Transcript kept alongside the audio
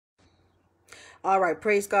All right,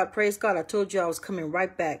 praise God, praise God. I told you I was coming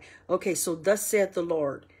right back. Okay, so thus saith the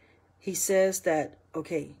Lord. He says that,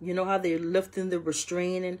 okay, you know how they're lifting the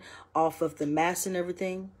restraining off of the mass and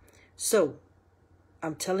everything? So,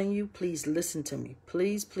 I'm telling you, please listen to me.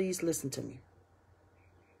 Please, please listen to me.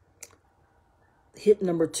 Hit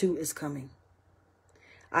number 2 is coming.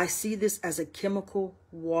 I see this as a chemical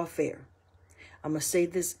warfare. I'm going to say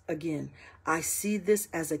this again. I see this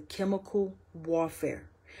as a chemical warfare.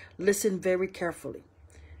 Listen very carefully.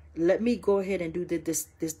 Let me go ahead and do this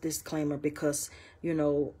disclaimer because, you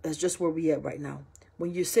know, that's just where we at right now.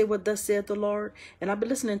 When you say what thus saith the Lord, and I've been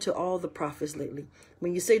listening to all the prophets lately.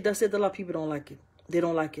 When you say thus saith the Lord, people don't like it. They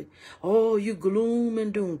don't like it. Oh, you gloom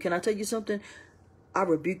and doom. Can I tell you something? I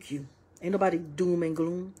rebuke you. Ain't nobody doom and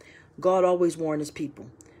gloom. God always warns his people.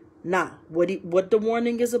 Now, what the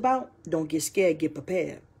warning is about, don't get scared, get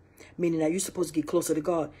prepared. Meaning that you're supposed to get closer to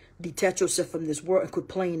God. Detach yourself from this world and quit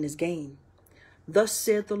playing this game. Thus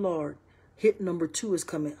said the Lord. Hit number 2 is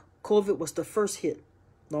coming. COVID was the first hit.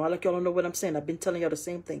 No, I like y'all don't know what I'm saying. I've been telling y'all the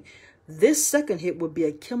same thing. This second hit would be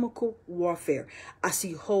a chemical warfare. I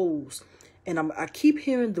see holes. And I keep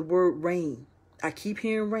hearing the word rain. I keep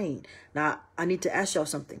hearing rain. Now, I need to ask y'all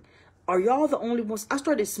something. Are y'all the only ones? I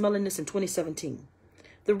started smelling this in 2017.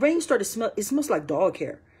 The rain started smell. It smells like dog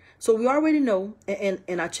hair. So we already know.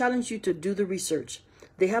 And I challenge you to do the research.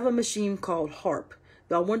 They have a machine called HARP.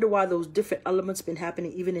 Y'all wonder why those different elements been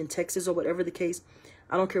happening even in Texas or whatever the case.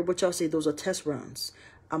 I don't care what y'all say. Those are test runs.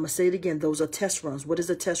 I'm going to say it again. Those are test runs. What is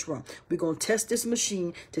a test run? We're going to test this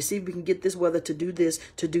machine to see if we can get this weather to do this,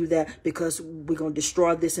 to do that, because we're going to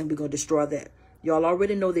destroy this and we're going to destroy that. Y'all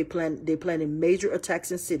already know they're planning major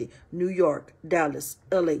attacks in city. New York, Dallas,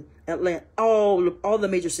 LA, Atlanta, all the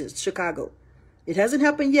major cities, Chicago. It hasn't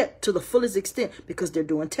happened yet to the fullest extent because they're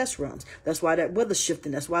doing test runs. That's why that weather's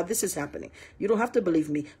shifting. That's why this is happening. You don't have to believe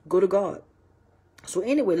me. Go to God. So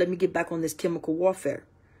anyway, let me get back on this chemical warfare.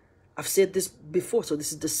 I've said this before, so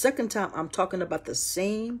this is the second time I'm talking about the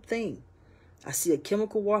same thing. I see a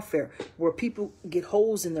chemical warfare where people get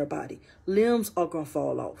holes in their body. Limbs are going to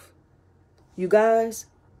fall off. You guys,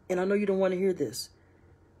 and I know you don't want to hear this,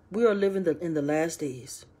 we are living in the last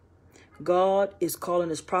days. God is calling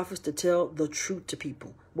his prophets to tell the truth to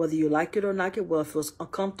people, whether you like it or not, whether it feels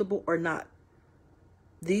uncomfortable or not.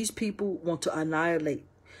 These people want to annihilate,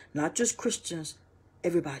 not just Christians,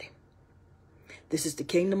 everybody. This is the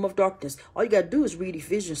kingdom of darkness. All you got to do is read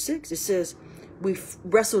Ephesians 6. It says, we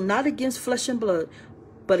wrestle not against flesh and blood,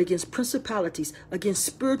 but against principalities, against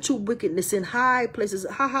spiritual wickedness in high places.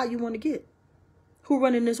 How high you want to get? Who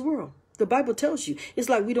run in this world? The Bible tells you. It's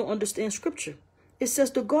like we don't understand scripture. It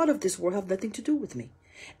says the God of this world have nothing to do with me.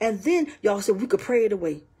 And then y'all said we could pray it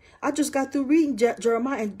away. I just got through reading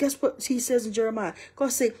Jeremiah, and guess what he says in Jeremiah?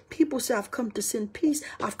 God say, people say I've come to send peace.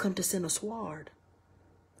 I've come to send a sword.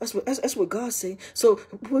 That's what God say. So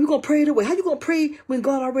we're going to pray it away. How you going to pray when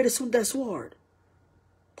God already sent that sword?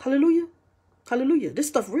 Hallelujah. Hallelujah. This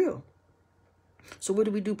stuff real. So what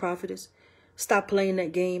do we do, prophetess? Stop playing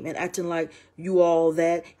that game and acting like you all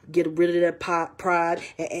that. Get rid of that pride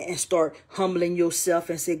and start humbling yourself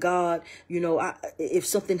and say, God, you know, if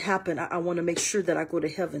something happened, I want to make sure that I go to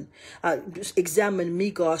heaven. Just examine me,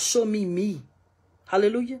 God. Show me me.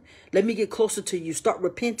 Hallelujah. Let me get closer to you. Start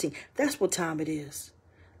repenting. That's what time it is.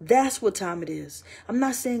 That's what time it is. I'm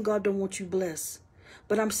not saying God don't want you blessed,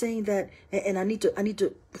 but I'm saying that, and I need to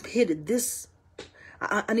hit it.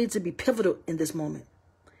 I need to be pivotal in this moment.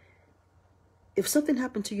 If something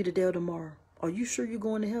happened to you today or tomorrow, are you sure you're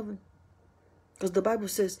going to heaven? Because the Bible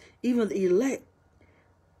says, even the elect,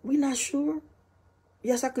 we're not sure.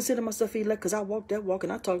 Yes, I consider myself elect because I walk that walk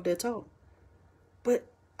and I talk that talk. But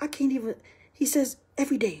I can't even, he says,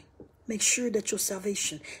 every day, make sure that your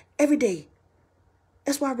salvation, every day.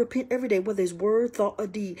 That's why I repent every day, whether it's word, thought, or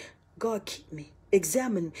deed. God, keep me.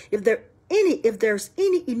 Examine if there's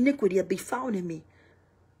any iniquity that be found in me.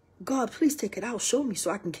 God, please take it out. Show me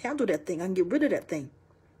so I can handle that thing. I can get rid of that thing.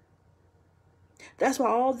 That's why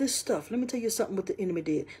all this stuff, let me tell you something what the enemy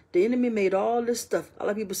did. The enemy made all this stuff. A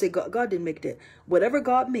lot of people say God didn't make that. Whatever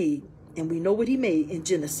God made, and we know what he made in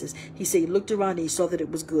Genesis. He said he looked around and he saw that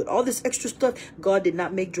it was good. All this extra stuff, God did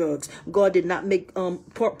not make drugs. God did not make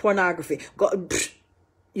pornography. God,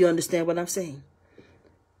 you understand what I'm saying?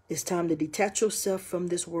 It's time to detach yourself from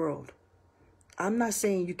this world. I'm not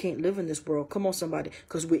saying you can't live in this world. Come on, somebody,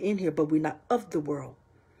 because we're in here, but we're not of the world.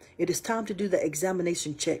 It is time to do the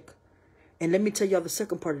examination check. And let me tell y'all the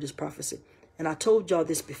second part of this prophecy. And I told y'all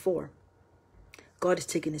this before. God is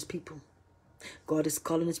taking his people. God is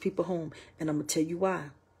calling his people home. And I'm going to tell you why.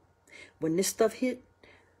 When this stuff hit,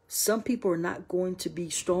 some people are not going to be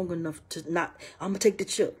strong enough to not, I'm going to take the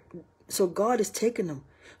chip. So God is taking them.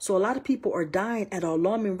 So a lot of people are dying at an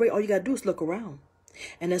alarming rate. All you got to do is look around.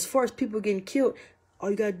 And as far as people getting killed, all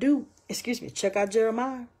you got to do, check out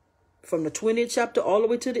Jeremiah from the 20th chapter all the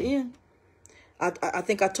way to the end. I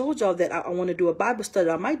think I told y'all that I want to do a Bible study.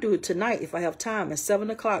 I might do it tonight if I have time at 7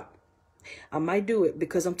 o'clock. I might do it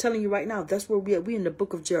because I'm telling you right now, that's where we are. We in the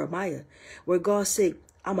book of Jeremiah, where God said,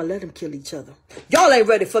 I'm going to let them kill each other. Y'all ain't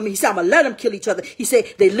ready for me. He said, I'm going to let them kill each other. He said,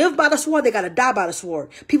 they live by the sword. They got to die by the sword.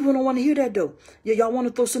 People don't want to hear that, though. Y'all want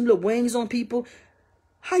to throw some little wings on people.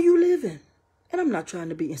 How you living? And I'm not trying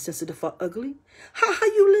to be insensitive or ugly. How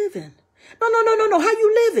you living? No. How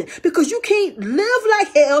you living? Because you can't live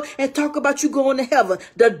like hell and talk about you going to heaven.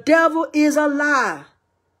 The devil is a lie.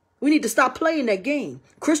 We need to stop playing that game.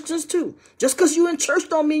 Christians too. Just because you in church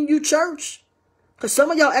don't mean you church. Because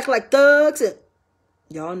some of y'all act like thugs and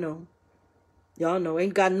y'all know,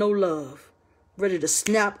 ain't got no love. Ready to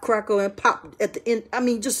snap, crackle, and pop at the end. I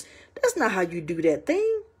mean, that's not how you do that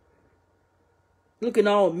thing. Looking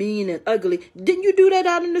all mean and ugly. Didn't you do that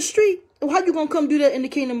out in the street? How you going to come do that in the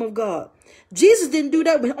kingdom of God? Jesus didn't do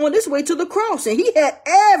that on his way to the cross. And he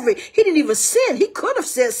didn't even sin. He could have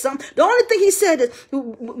said something. The only thing he said is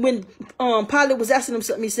when Pilate was asking him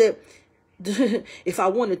something, he said, if I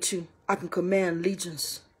wanted to, I can command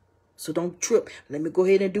legions. So don't trip. Let me go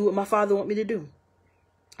ahead and do what my Father want me to do.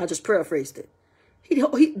 I just paraphrased it.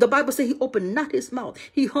 The Bible says he opened not his mouth.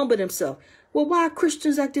 He humbled himself. Well, why are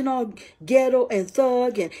Christians acting all ghetto and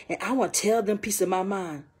thug? And I want to tell them piece of my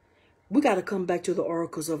mind. We got to come back to the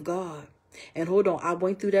oracles of God. And hold on, I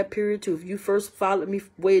went through that period too. If you first followed me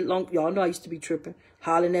way long, y'all know I used to be tripping,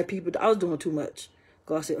 hollering at people. I was doing too much.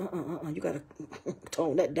 God said, you got to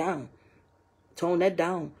tone that down. Tone that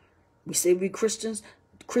down. We say we Christians.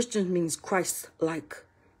 Christian means Christ-like.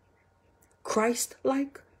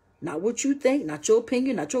 Christ-like. Not what you think, not your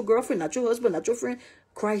opinion, not your girlfriend, not your husband, not your friend.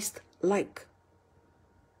 Christ-like.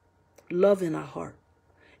 Love in our heart.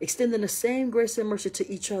 Extending the same grace and mercy to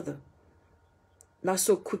each other. Not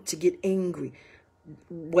so quick to get angry.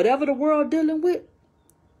 Whatever the world dealing with,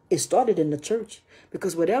 it started in the church.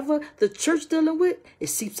 Because whatever the church dealing with, it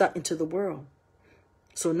seeps out into the world.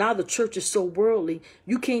 So now the church is so worldly,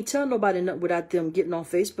 you can't tell nobody nothing without them getting on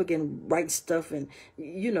Facebook and writing stuff. And,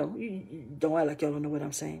 you don't act like y'all don't know what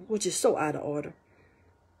I'm saying. Which is so out of order.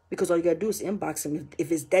 Because all you got to do is inbox them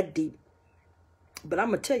if it's that deep. But I'm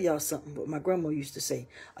going to tell y'all something what my grandma used to say.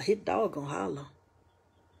 A hit dog gonna holler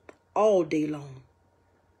all day long.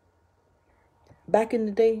 Back in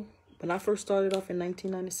the day, when I first started off in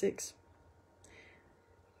 1996,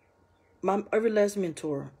 my every last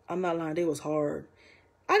mentor, I'm not lying, they was hard.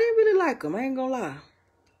 I didn't really like them, I ain't gonna lie.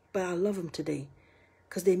 But I love them today.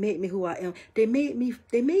 Because they made me who I am. They made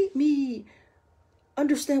me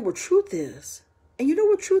understand what truth is. And you know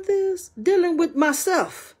what truth is? Dealing with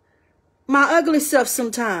myself. My ugly self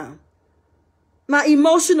sometime. My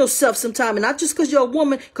emotional self sometime. And not just because you're a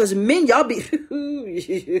woman. Because men, y'all be...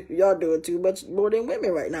 y'all doing too much more than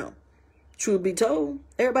women right now. Truth be told.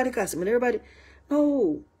 Everybody gossiping. Everybody...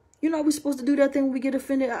 No. You know we're supposed to do that thing when we get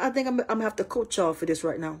offended? I think I'm going to have to coach y'all for this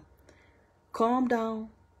right now. Calm down.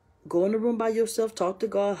 Go in the room by yourself. Talk to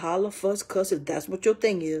God. Holler, fuss, cuss. If that's what your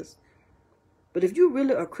thing is. But if you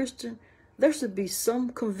really are Christian... there should be some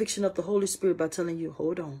conviction of the Holy Spirit by telling you,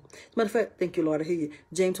 hold on. As a matter of fact, thank you, Lord. I hear you.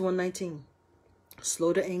 James 1:19.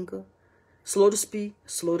 Slow to anger, slow to speak,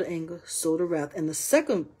 slow to anger, slow to wrath. And the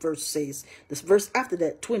second verse says, this verse after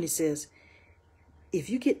that, 20 says, if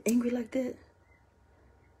you get angry like that,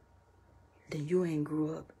 then you ain't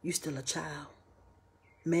grew up. You still a child.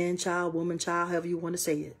 Man, child, woman, child, however you want to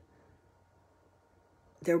say it.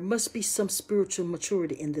 There must be some spiritual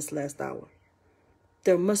maturity in this last hour.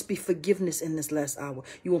 There must be forgiveness in this last hour.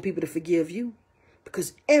 You want people to forgive you?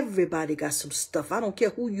 Because everybody got some stuff. I don't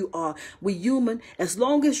care who you are. We human. As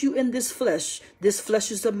long as you in this flesh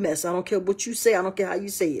is a mess. I don't care what you say. I don't care how you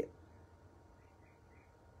say it.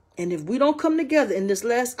 And if we don't come together in this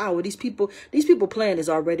last hour, these people plan is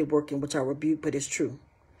already working, which I rebuke, but it's true.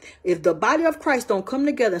 If the body of Christ don't come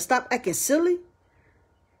together and stop acting silly,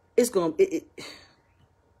 it's gonna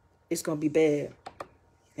be bad.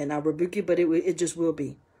 And I rebuke it, but it just will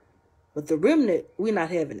be. But the remnant, we're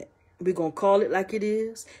not having it. We're going to call it like it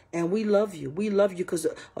is. And we love you. We love you because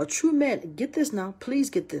a true man, get this now, please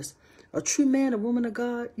get this. A true man, a woman of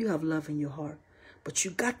God, you have love in your heart. But you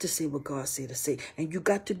got to say what God said to say. And you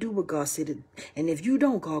got to do what God said to do. And if you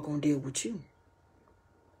don't, God going to deal with you.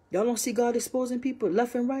 Y'all don't see God exposing people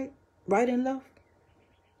left and right, right and left?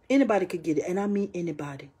 Anybody could get it. And I mean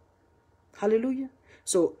anybody. Hallelujah.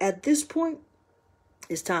 So at this point,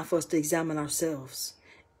 it's time for us to examine ourselves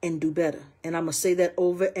and do better. And I'm going to say that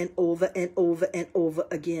over and over and over and over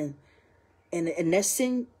again. And that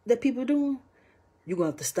sin that people doing, you're going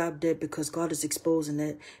to have to stop that, because God is exposing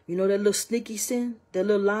that. You know that little sneaky sin, that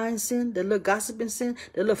little lying sin, that little gossiping sin,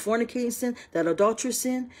 that little fornicating sin, that adulterous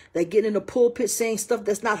sin, that getting in the pulpit saying stuff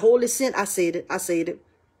that's not holy sin. I said it.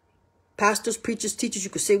 Pastors, preachers, teachers,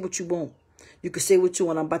 you can say what you want. You can say what you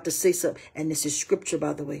want. I'm about to say something. And this is scripture,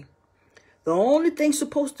 by the way. The only thing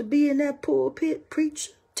supposed to be in that pulpit,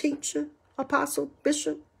 preacher, teacher, apostle,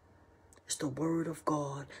 bishop, is the word of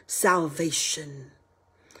God. Salvation.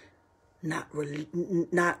 Not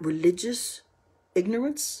religious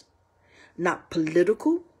ignorance, not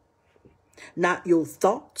political, not your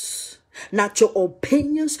thoughts, not your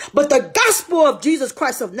opinions, but the gospel of Jesus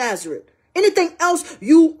Christ of Nazareth. Anything else,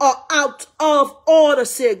 you are out of order,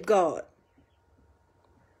 said God.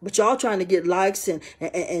 But y'all trying to get likes and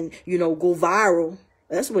you know, go viral.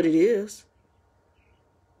 That's what it is.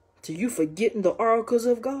 So you forgetting the oracles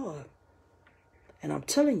of God. And I'm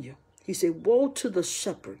telling you, he said, woe to the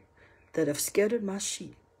shepherd that have scattered my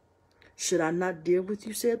sheep. Should I not deal with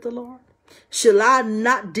you, said the Lord? Shall I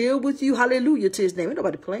not deal with you? Hallelujah to his name. Ain't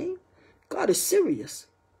nobody playing. God is serious.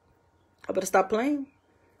 I better stop playing.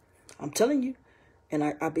 I'm telling you. And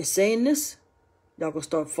I've been saying this. Y'all gonna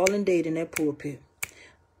start falling dead in that pulpit.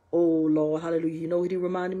 Oh, Lord, hallelujah. You know what he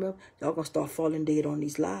reminded me of? Y'all gonna start falling dead on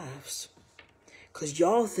these lives. Because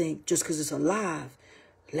y'all think just because it's a live.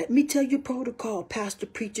 Let me tell you protocol, pastor,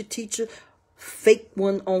 preacher, teacher, fake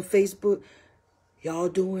one on Facebook. Y'all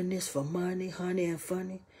doing this for money, honey, and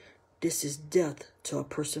funny. This is death to a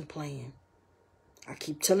person playing. I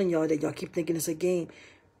keep telling y'all that. Y'all keep thinking it's a game.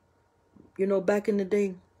 You know, back in the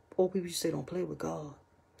day, old people used to say, don't play with God.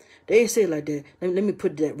 They ain't say it like that. Let me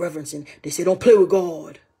put that reverence in. They say, don't play with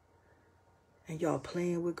God. And y'all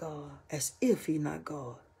playing with God as if he not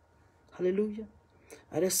God. Hallelujah.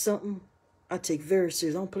 Now, that's something I take very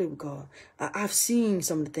serious. I don't play with God. I've seen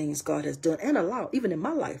some of the things God has done and allowed, even in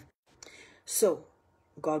my life. So,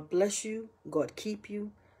 God bless you. God keep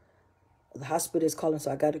you. The hospital is calling,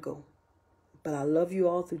 so I got to go. But I love you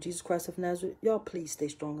all through Jesus Christ of Nazareth. Y'all, please stay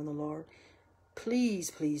strong in the Lord. Please,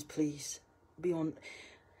 please, please be on.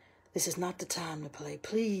 This is not the time to play.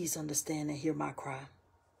 Please understand and hear my cry.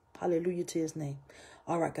 Hallelujah to his name.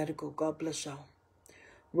 All right, got to go. God bless y'all.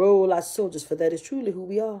 Roll our soldiers, for that is truly who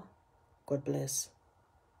we are. God bless.